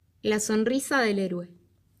La sonrisa del héroe.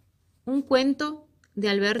 Un cuento de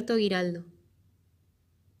Alberto Giraldo.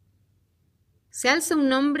 Se alza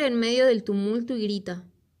un hombre en medio del tumulto y grita: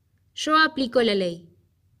 yo aplico la ley.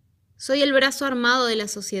 Soy el brazo armado de la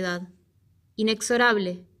sociedad.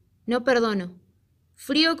 Inexorable, no perdono.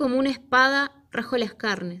 Frío como una espada, rajo las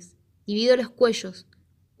carnes, divido los cuellos,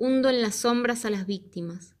 hundo en las sombras a las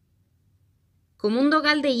víctimas. Como un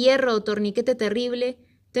dogal de hierro o torniquete terrible,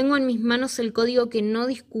 tengo en mis manos el código que no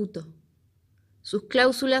discuto. Sus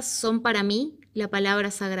cláusulas son para mí la palabra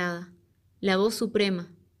sagrada, la voz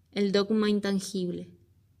suprema, el dogma intangible.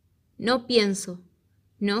 No pienso,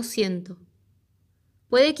 no siento.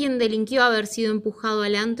 Puede quien delinquió haber sido empujado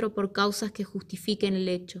al antro por causas que justifiquen el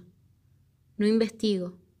hecho. No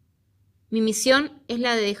investigo. Mi misión es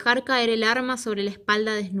la de dejar caer el arma sobre la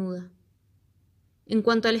espalda desnuda. En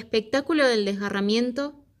cuanto al espectáculo del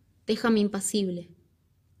desgarramiento, déjame impasible.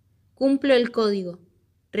 Cumplo el código,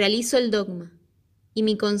 realizo el dogma, y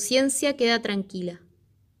mi conciencia queda tranquila.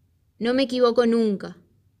 No me equivoco nunca.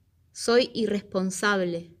 Soy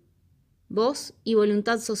irresponsable. Voz y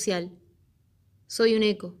voluntad social. Soy un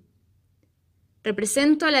eco.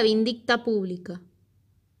 Represento a la vindicta pública.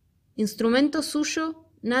 Instrumento suyo,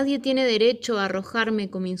 nadie tiene derecho a arrojarme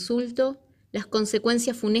como insulto las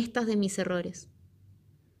consecuencias funestas de mis errores.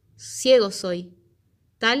 Ciego soy,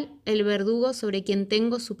 tal el verdugo sobre quien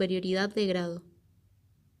tengo superioridad de grado.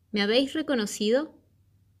 ¿Me habéis reconocido?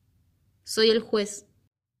 Soy el juez.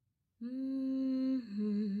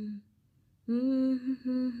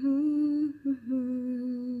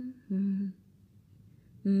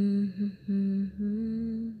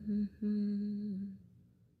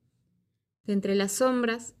 De entre las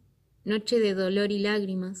sombras, noche de dolor y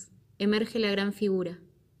lágrimas, emerge la gran figura.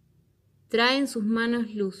 Trae en sus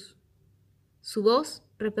manos luz. Su voz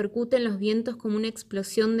repercute en los vientos como una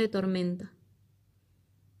explosión de tormenta.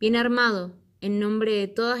 Bien armado, en nombre de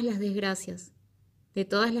todas las desgracias, de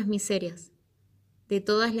todas las miserias, de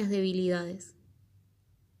todas las debilidades.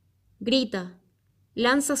 Grita,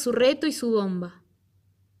 lanza su reto y su bomba.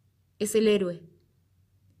 Es el héroe.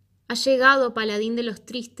 Ha llegado paladín de los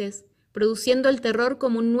tristes, produciendo el terror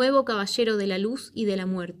como un nuevo caballero de la luz y de la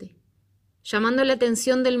muerte, llamando la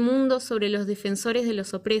atención del mundo sobre los defensores de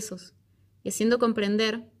los opresos y haciendo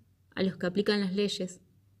comprender a los que aplican las leyes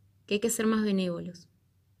que hay que ser más benévolos.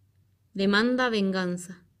 Demanda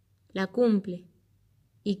venganza, la cumple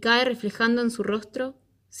y cae reflejando en su rostro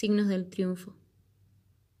signos del triunfo.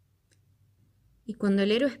 Y cuando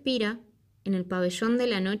el héroe expira, en el pabellón de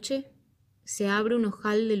la noche se abre un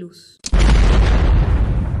ojal de luz.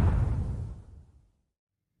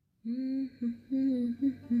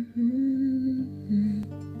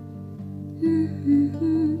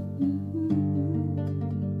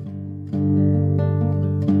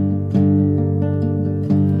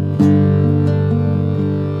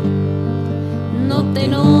 No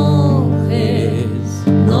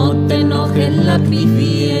te enojes, lápiz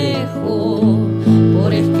viejo,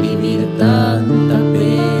 por escribir tanta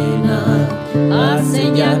pena.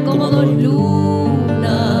 Hace ya como 2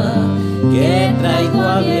 lunas que traigo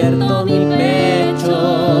abierto mi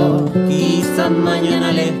pecho. Quizás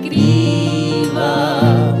mañana le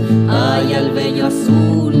escriba ay al bello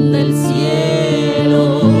azul del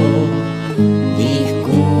cielo.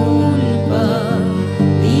 Disculpa,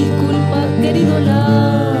 querido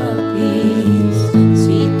lápiz,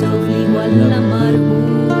 si te obligo a la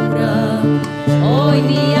amargura. Hoy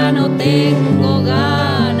día no tengo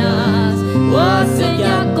ganas, o hace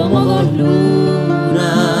ya como 2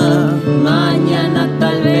 lunas. Mañana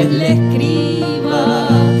tal vez le escriba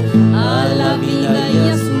a la vida y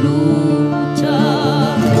a su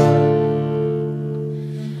lucha.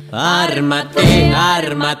 Ármate,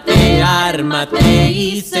 ármate, ármate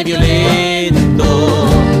y sé violento,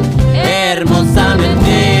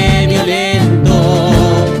 hermosamente violento.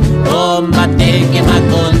 Combate, quema,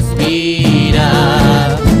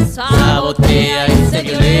 conspira, sabotea y sé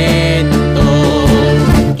violento.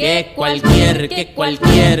 Que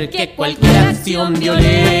cualquier acción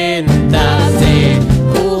violenta se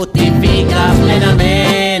justifica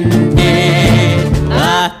plenamente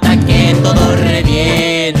hasta que todo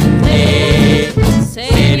reviente.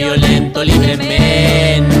 Sé violento libremente.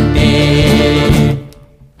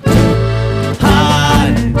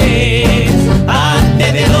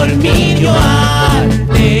 Antes de dormir, yo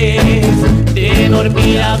antes de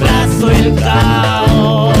dormir abrazo el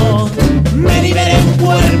caos. Me libera en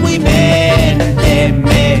cuerpo y mente,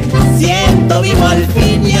 me siento vivo al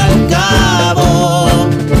fin y al cabo,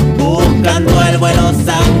 buscando el vuelo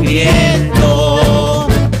sangriento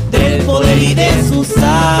del poder y de sus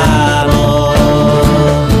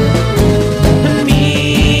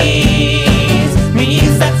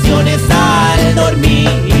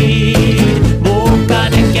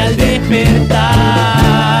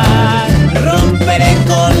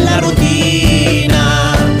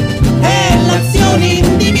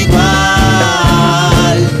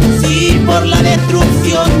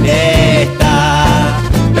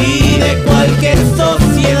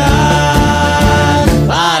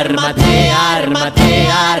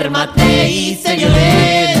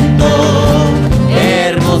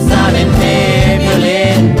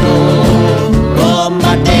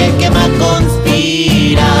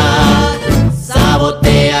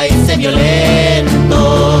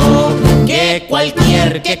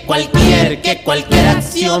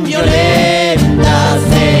acción violenta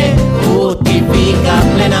se justifica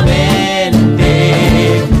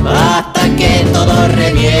plenamente hasta que todo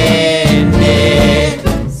reviente,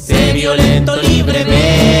 sé violento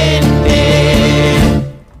libremente.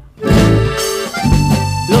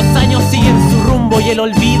 Los años siguen su rumbo y el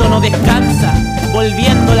olvido no descansa,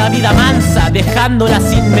 volviendo la vida mansa, dejándola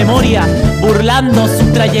sin memoria, burlando su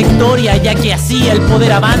trayectoria, ya que así el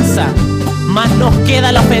poder avanza. Más nos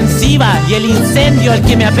queda la ofensiva y el incendio al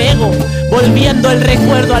que me apego, volviendo el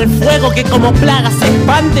recuerdo al fuego que como plaga se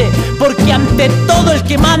expande, porque ante todo el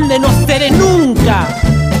que mande no seré nunca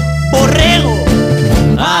borrego.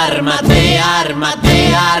 Ármate,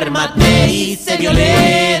 ármate, ármate y sé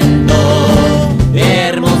violento,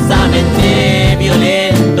 hermosamente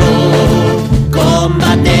violento.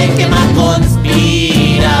 Combate, quema,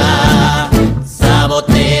 conspira,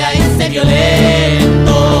 sabotea y sé violento.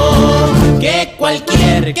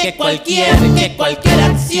 Que cualquier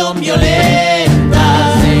acción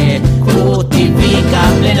violenta se justifica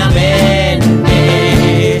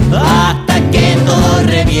plenamente hasta que todo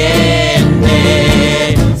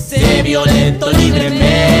reviente, sé violento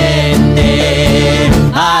libremente.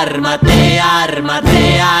 Ármate,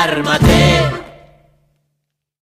 ármate, ármate.